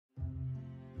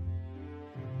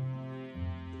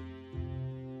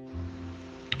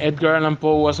Edgar Allan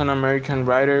Poe was an American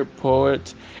writer,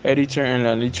 poet, editor, and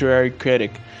a literary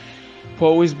critic.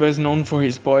 Poe is best known for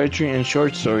his poetry and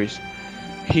short stories.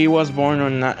 He was born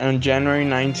on January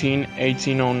 19,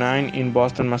 1809 in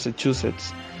Boston,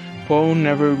 Massachusetts. Poe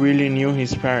never really knew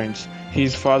his parents.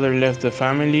 His father left the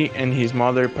family and his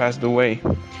mother passed away.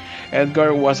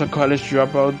 Edgar was a college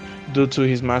dropout due to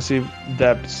his massive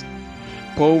debts.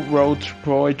 Poe wrote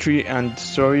poetry and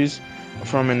stories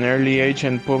from an early age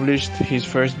and published his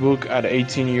first book at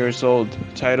 18 years old,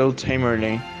 titled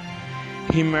Tamerlane.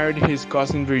 He married his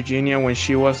cousin Virginia when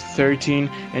she was 13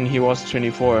 and he was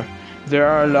 24. There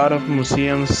are a lot of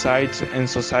museums, sites, and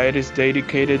societies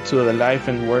dedicated to the life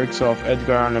and works of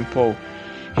Edgar Allan Poe.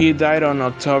 He died on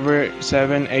October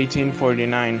 7,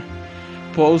 1849.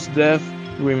 Poe's death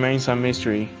remains a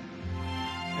mystery.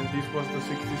 And this was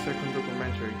the 60-second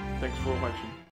documentary. Thanks for watching.